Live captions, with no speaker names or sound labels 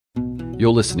You're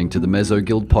listening to the Mezzo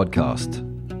Guild podcast.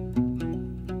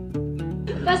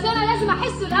 بس أنا لازم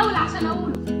أحسه الأول عشان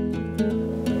أقوله.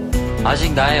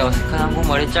 아직 나의 어색한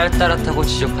한국말이 짤따рат하고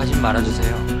지적하지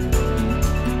말아주세요.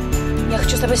 Я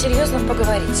хочу с тобой серьезно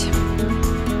поговорить.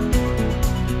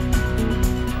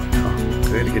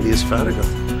 Really good news, Farragut.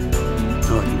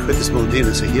 No, I can quit this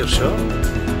Maldina, so here, sure.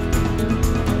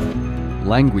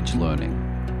 Language learning,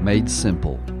 made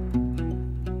simple.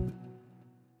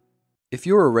 If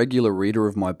you're a regular reader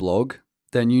of my blog,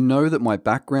 then you know that my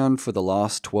background for the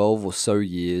last 12 or so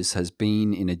years has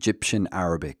been in Egyptian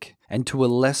Arabic, and to a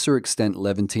lesser extent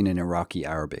Levantine and Iraqi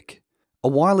Arabic. A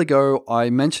while ago, I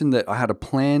mentioned that I had a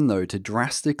plan though to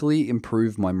drastically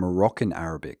improve my Moroccan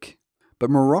Arabic. But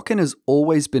Moroccan has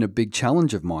always been a big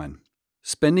challenge of mine.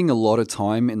 Spending a lot of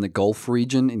time in the Gulf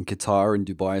region, in Qatar and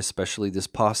Dubai especially, this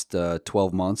past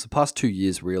 12 months, the past 2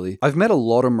 years really, I've met a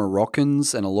lot of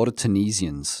Moroccans and a lot of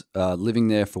Tunisians living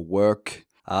there for work.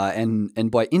 And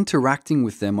by interacting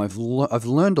with them, I've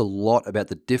learned a lot about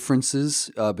the differences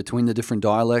between the different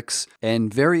dialects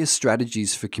and various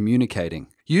strategies for communicating.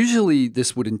 Usually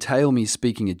this would entail me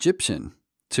speaking Egyptian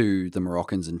to the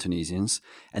Moroccans and Tunisians,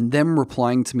 and them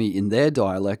replying to me in their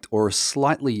dialect or a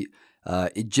slightly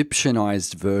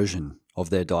Egyptianized version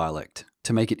of their dialect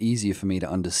to make it easier for me to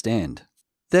understand.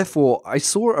 Therefore, I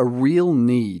saw a real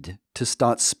need to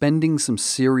start spending some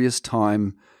serious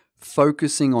time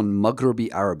focusing on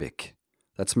Maghrebi Arabic.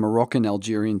 That's Moroccan,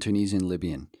 Algerian, Tunisian,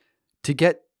 Libyan. To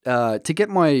get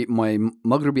my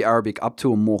Maghrebi Arabic up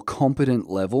to a more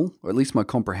competent level, or at least my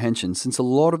comprehension, since a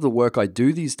lot of the work I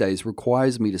do these days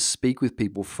requires me to speak with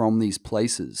people from these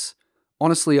places.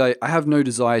 Honestly, I have no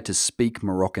desire to speak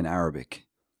Moroccan Arabic.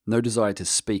 No desire to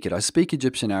speak it. I speak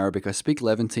Egyptian Arabic. I speak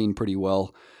Levantine pretty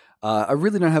well. I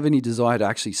really don't have any desire to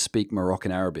actually speak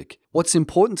Moroccan Arabic. What's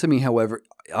important to me, however,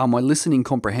 are my listening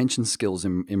comprehension skills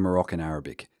in Moroccan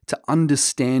Arabic, to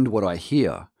understand what I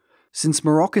hear. Since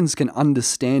Moroccans can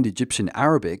understand Egyptian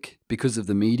Arabic because of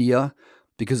the media,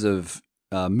 because of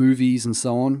movies and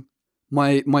so on,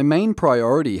 my main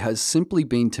priority has simply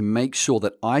been to make sure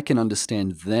that I can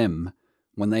understand them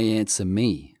when they answer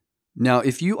me. Now,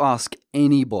 if you ask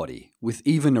anybody with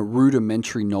even a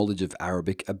rudimentary knowledge of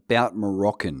Arabic about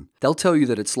Moroccan, they'll tell you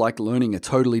that it's like learning a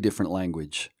totally different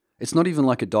language. It's not even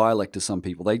like a dialect to some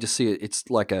people. They just see it, it's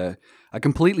like a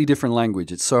completely different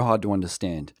language. It's so hard to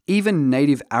understand. Even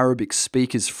native Arabic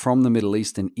speakers from the Middle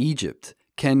East and Egypt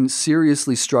can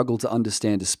seriously struggle to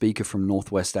understand a speaker from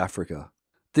Northwest Africa.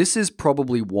 This is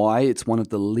probably why it's one of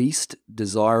the least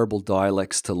desirable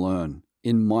dialects to learn.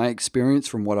 In my experience,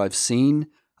 from what I've seen,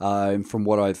 and from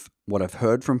what I've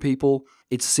heard from people,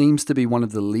 it seems to be one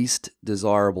of the least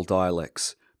desirable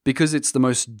dialects because it's the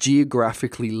most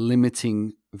geographically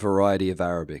limiting variety of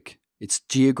Arabic. It's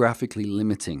geographically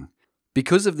limiting.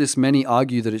 Because of this, many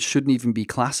argue that it shouldn't even be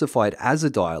classified as a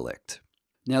dialect.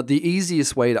 Now, the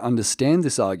easiest way to understand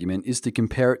this argument is to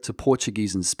compare it to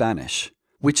Portuguese and Spanish,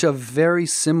 which are very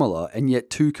similar and yet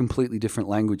two completely different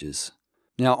languages.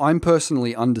 Now, I'm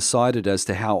personally undecided as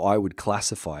to how I would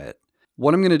classify it.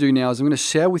 What I'm going to do now is I'm going to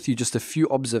share with you just a few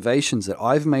observations that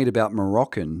I've made about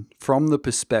Moroccan from the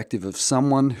perspective of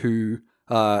someone who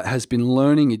has been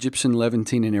learning Egyptian,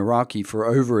 Levantine, and Iraqi for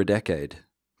over a decade.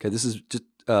 Okay, this is just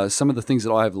some of the things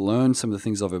that I've learned, some of the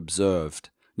things I've observed.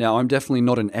 Now, I'm definitely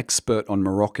not an expert on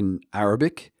Moroccan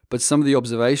Arabic, but some of the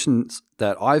observations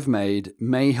that I've made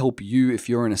may help you if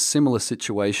you're in a similar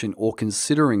situation or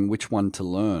considering which one to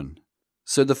learn.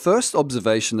 So the first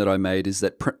observation that I made is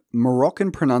that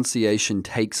Moroccan pronunciation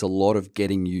takes a lot of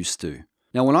getting used to.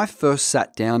 Now, when I first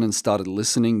sat down and started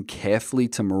listening carefully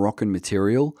to Moroccan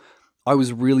material, I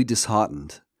was really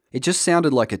disheartened. It just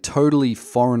sounded like a totally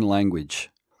foreign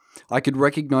language. I could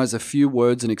recognize a few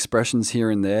words and expressions here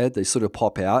and there, they sort of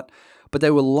pop out, but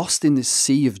they were lost in this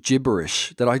sea of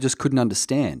gibberish that I just couldn't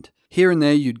understand. Here and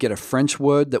there you'd get a French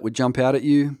word that would jump out at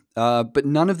you, but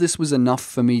none of this was enough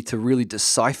for me to really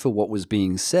decipher what was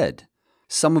being said.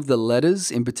 Some of the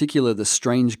letters, in particular the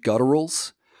strange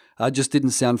gutturals, just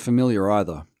didn't sound familiar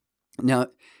either. Now,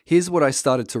 here's what I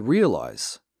started to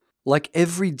realize. Like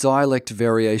every dialect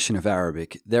variation of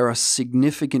Arabic, there are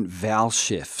significant vowel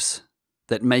shifts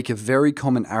that make a very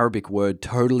common Arabic word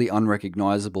totally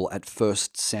unrecognizable at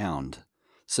first sound.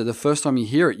 So the first time you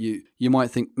hear it, you might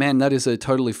think, man, that is a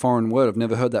totally foreign word. I've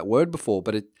never heard that word before.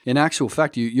 But in actual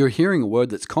fact, you're hearing a word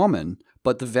that's common,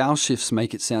 but the vowel shifts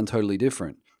make it sound totally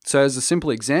different. So as a simple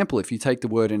example, if you take the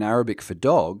word in Arabic for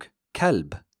dog,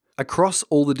 kalb, across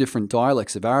all the different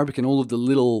dialects of Arabic and all of the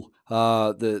little,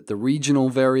 the regional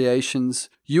variations,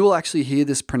 you will actually hear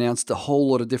this pronounced a whole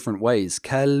lot of different ways.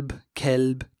 Kalb,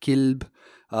 kelb, kilb,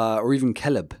 or even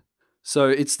kelb. So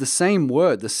it's the same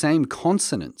word, the same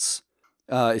consonants.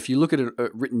 If you look at it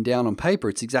written down on paper,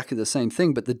 it's exactly the same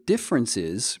thing, but the difference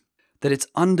is that it's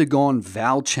undergone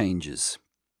vowel changes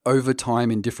over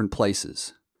time in different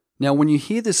places. Now, when you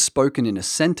hear this spoken in a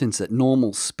sentence at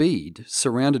normal speed,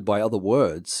 surrounded by other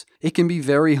words, it can be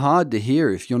very hard to hear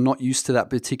if you're not used to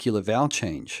that particular vowel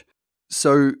change.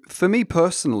 So, for me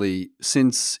personally,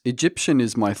 since Egyptian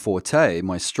is my forte,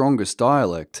 my strongest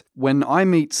dialect, when I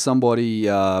meet somebody,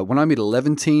 when I meet a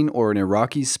Levantine or an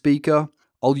Iraqi speaker,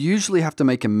 I'll usually have to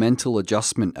make a mental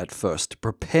adjustment at first to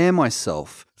prepare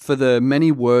myself for the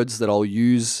many words that I'll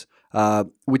use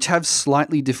which have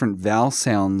slightly different vowel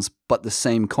sounds but the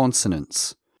same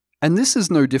consonants. And this is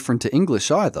no different to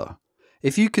English either.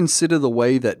 If you consider the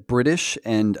way that British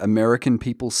and American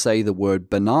people say the word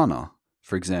banana,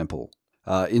 for example,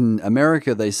 in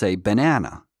America they say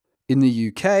banana. In the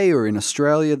UK or in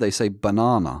Australia they say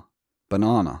banana,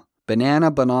 banana,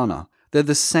 banana, banana. They're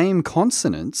the same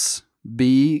consonants,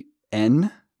 B,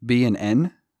 N, B and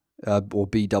N, or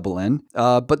B double N,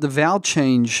 but the vowel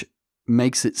change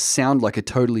makes it sound like a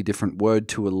totally different word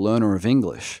to a learner of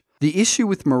English. The issue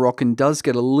with Moroccan does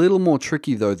get a little more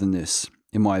tricky though than this,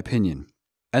 in my opinion.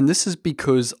 And this is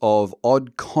because of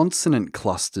odd consonant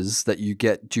clusters that you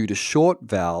get due to short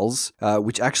vowels,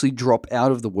 which actually drop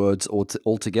out of the words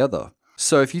altogether.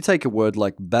 So if you take a word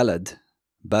like balad,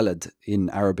 balad in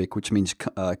Arabic, which means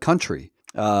country,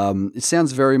 it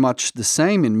sounds very much the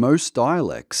same in most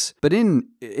dialects. But in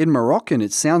Moroccan,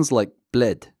 it sounds like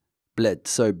bled. Bled.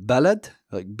 So balad,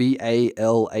 like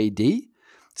B-A-L-A-D,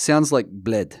 sounds like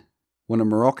bled when a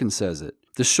Moroccan says it.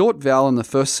 The short vowel in the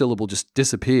first syllable just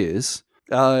disappears.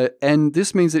 And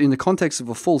this means that in the context of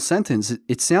a full sentence,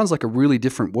 it sounds like a really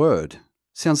different word. It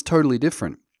sounds totally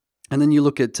different. And then you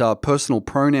look at personal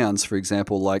pronouns, for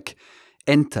example, like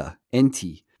enta,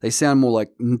 enti. They sound more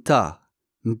like nta,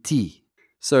 nti.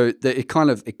 So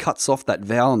it cuts off that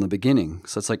vowel in the beginning.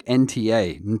 So it's like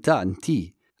nta, nta,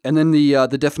 nti. And then the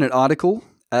definite article,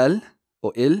 al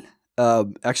or il,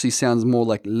 actually sounds more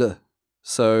like l.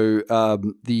 So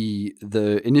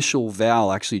the initial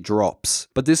vowel actually drops.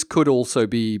 But this could also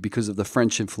be because of the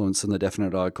French influence on the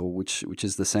definite article, which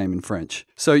is the same in French.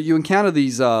 So you encounter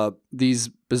these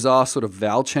bizarre sort of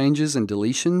vowel changes and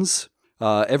deletions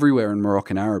everywhere in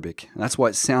Moroccan Arabic. And that's why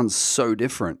it sounds so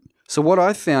different. So what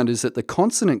I've found is that the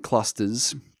consonant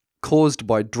clusters caused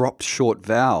by dropped short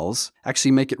vowels actually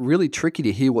make it really tricky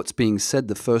to hear what's being said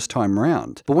the first time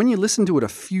round. But when you listen to it a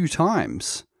few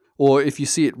times, or if you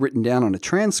see it written down on a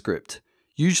transcript,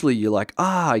 usually you're like,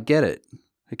 I get it.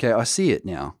 Okay, I see it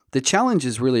now. The challenge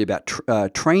is really about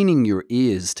training your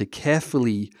ears to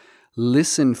carefully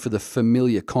listen for the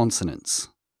familiar consonants.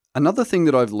 Another thing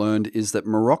that I've learned is that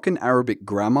Moroccan Arabic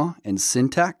grammar and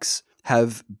syntax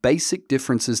have basic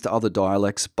differences to other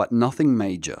dialects, but nothing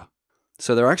major.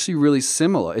 So they're actually really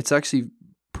similar. It's actually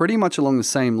pretty much along the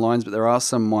same lines, but there are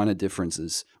some minor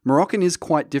differences. Moroccan is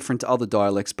quite different to other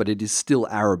dialects, but it is still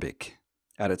Arabic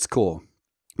at its core.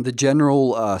 The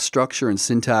general structure and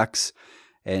syntax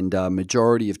and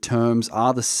majority of terms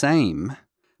are the same,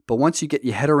 but once you get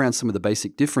your head around some of the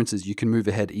basic differences, you can move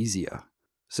ahead easier.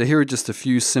 So here are just a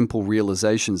few simple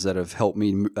realizations that have helped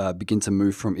me begin to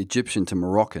move from Egyptian to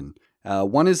Moroccan.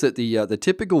 One is that the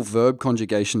typical verb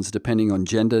conjugations, depending on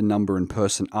gender, number, and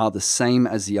person, are the same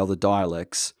as the other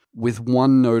dialects, with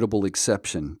one notable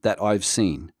exception that I've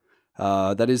seen.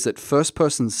 That is that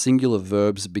first-person singular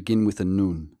verbs begin with a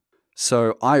nun.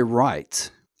 So I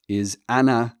write is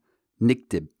ana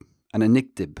niktib, ana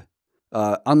niktib.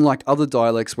 Unlike other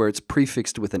dialects where it's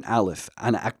prefixed with an aleph,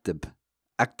 ana aktib,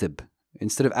 aktib.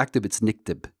 Instead of aktib, it's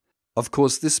niktib. Of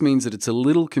course, this means that it's a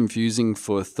little confusing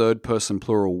for third-person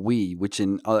plural we, which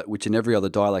in every other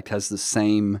dialect has the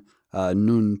same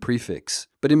nun prefix.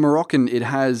 But in Moroccan,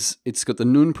 it's got the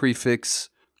nun prefix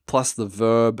plus the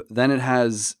verb. Then it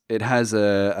has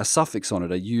a suffix on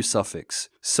it, a u suffix.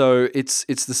 So it's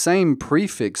the same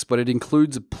prefix, but it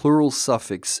includes a plural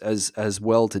suffix as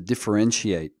well to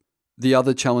differentiate. The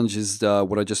other challenge is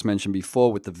what I just mentioned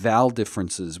before with the vowel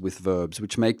differences with verbs,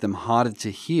 which make them harder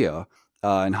to hear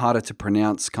and harder to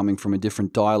pronounce coming from a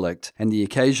different dialect, and the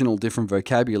occasional different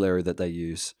vocabulary that they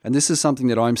use. And this is something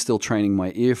that I'm still training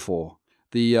my ear for.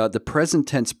 The present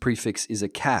tense prefix is a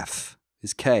kaf,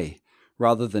 is k,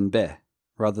 rather than be,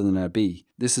 rather than a b.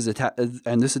 This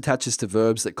attaches to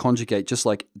verbs that conjugate just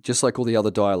like all the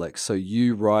other dialects. So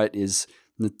you write is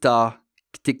nta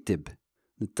ktiktib,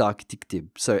 nta ktiktib.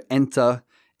 So enta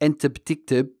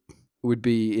ktiktib would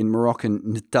be in Moroccan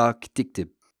nta ktiktib.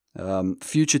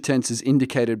 Future tense is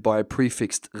indicated by a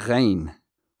prefixed ghain,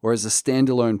 or as a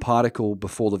standalone particle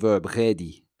before the verb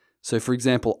ghedi. So for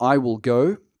example, I will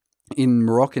go, in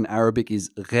Moroccan Arabic is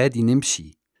ghadi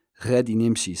nimshi. Ghadi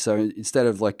nimshi. So instead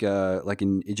of like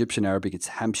in Egyptian Arabic, it's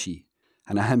hamshi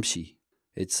and a hamshi.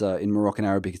 It's in Moroccan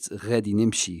Arabic, it's ghadi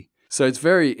nimshi. So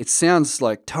it sounds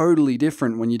like totally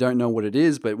different when you don't know what it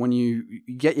is, but when you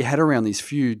get your head around these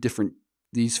few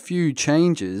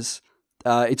changes,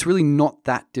 it's really not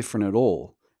that different at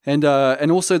all. And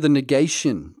also the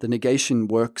negation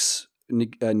works.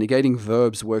 Negating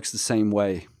verbs works the same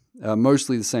way,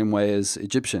 mostly the same way as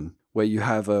Egyptian, where you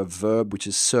have a verb which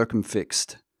is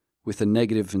circumfixed with a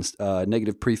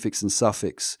negative prefix and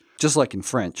suffix, just like in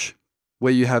French,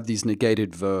 where you have these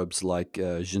negated verbs like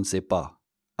je ne sais pas.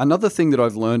 Another thing that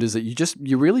I've learned is that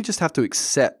you really just have to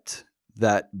accept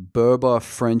that Berber,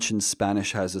 French, and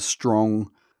Spanish has a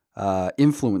strong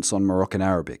influence on Moroccan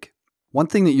Arabic. One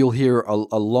thing that you'll hear a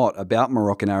lot about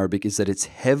Moroccan Arabic is that it's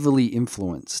heavily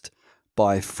influenced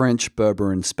by French,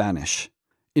 Berber, and Spanish.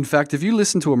 In fact, if you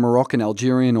listen to a Moroccan,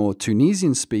 Algerian, or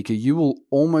Tunisian speaker, you will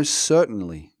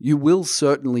certainly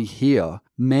hear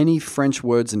many French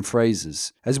words and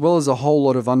phrases, as well as a whole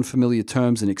lot of unfamiliar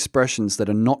terms and expressions that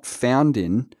are not found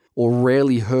in or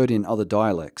rarely heard in other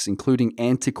dialects, including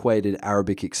antiquated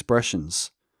Arabic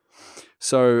expressions.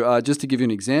 So just to give you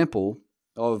an example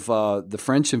of the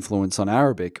French influence on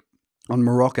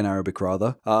Moroccan Arabic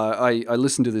rather, I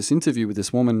listened to this interview with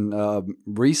this woman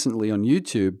recently on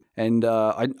YouTube, and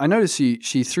I noticed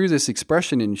she threw this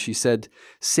expression in. She said,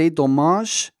 "C'est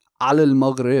dommage à le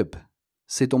Maghreb."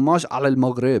 C'est dommage à le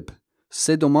Maghreb.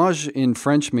 C'est dommage in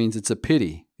French means it's a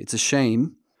pity, it's a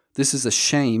shame. This is a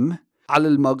shame à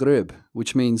le Maghreb,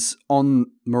 which means on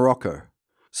Morocco.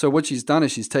 So what she's done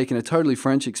is she's taken a totally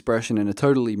French expression and a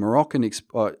totally Moroccan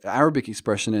Arabic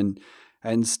expression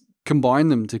and combine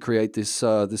them to create this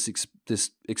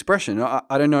expression.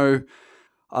 I don't know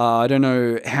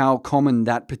how common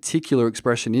that particular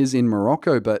expression is in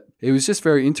Morocco, but it was just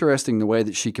very interesting the way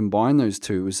that she combined those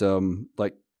two. It was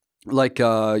like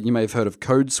you may have heard of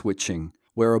code switching,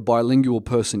 where a bilingual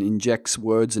person injects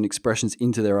words and expressions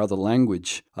into their other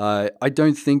language. I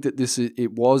don't think that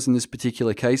it was in this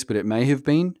particular case, but it may have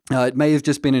been. It may have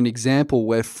just been an example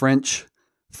where French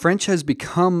has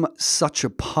become such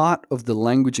a part of the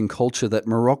language and culture that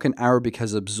Moroccan Arabic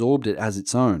has absorbed it as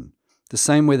its own, the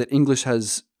same way that English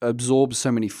has absorbed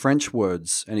so many French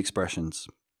words and expressions.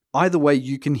 Either way,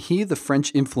 you can hear the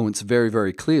French influence very,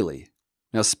 very clearly.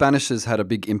 Now, Spanish has had a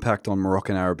big impact on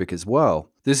Moroccan Arabic as well.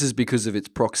 This is because of its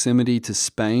proximity to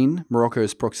Spain,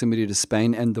 Morocco's proximity to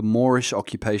Spain, and the Moorish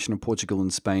occupation of Portugal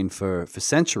and Spain for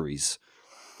centuries.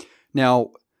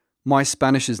 Now, my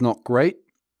Spanish is not great.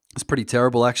 It's pretty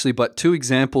terrible, actually, but two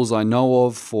examples I know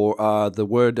of for the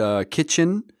word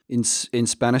kitchen in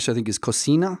Spanish, I think, is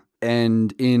cocina,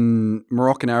 and in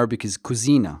Moroccan Arabic is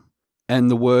cuisina. And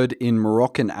the word in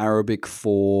Moroccan Arabic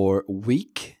for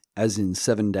week, as in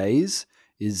 7 days,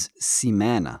 is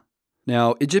simana.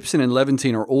 Now, Egyptian and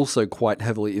Levantine are also quite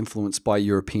heavily influenced by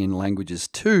European languages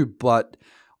too, but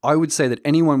I would say that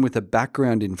anyone with a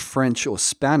background in French or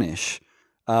Spanish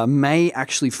may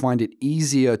actually find it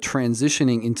easier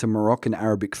transitioning into Moroccan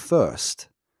Arabic first.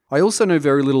 I also know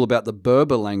very little about the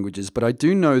Berber languages, but I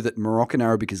do know that Moroccan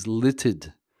Arabic is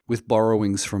littered with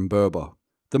borrowings from Berber.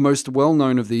 The most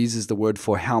well-known of these is the word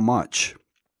for how much.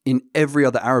 In every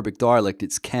other Arabic dialect,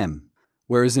 it's kem.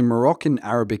 Whereas in Moroccan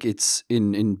Arabic, it's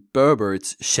in Berber,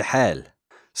 it's shahal.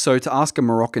 So to ask a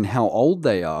Moroccan how old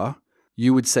they are,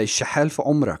 you would say shahal for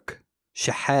umrak.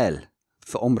 Shahal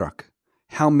for umrak.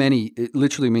 How many, it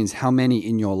literally means how many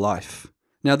in your life.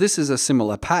 Now this is a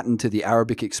similar pattern to the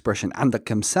Arabic expression andak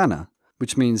kam sana,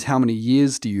 which means how many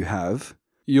years do you have.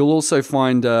 You'll also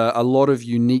find a lot of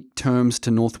unique terms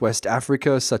to Northwest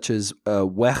Africa, such as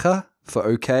wecha for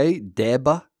okay,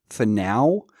 deba for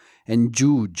now, and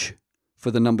juj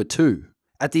for the number 2.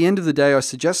 At the end of the day, I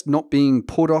suggest not being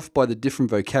put off by the different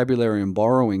vocabulary and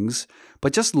borrowings,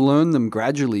 but just learn them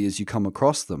gradually as you come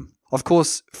across them. Of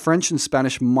course, French and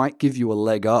Spanish might give you a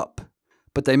leg up,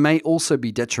 but they may also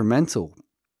be detrimental,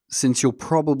 since you'll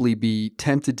probably be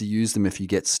tempted to use them if you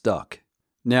get stuck.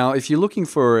 Now, if you're looking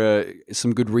for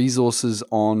some good resources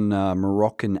on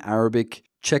Moroccan Arabic,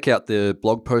 check out the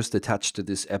blog post attached to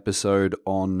this episode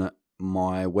on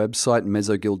my website,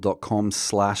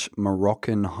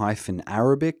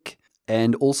 mezoguild.com/Moroccan-Arabic.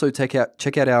 And also check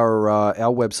out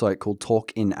our website called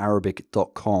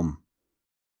talkinarabic.com.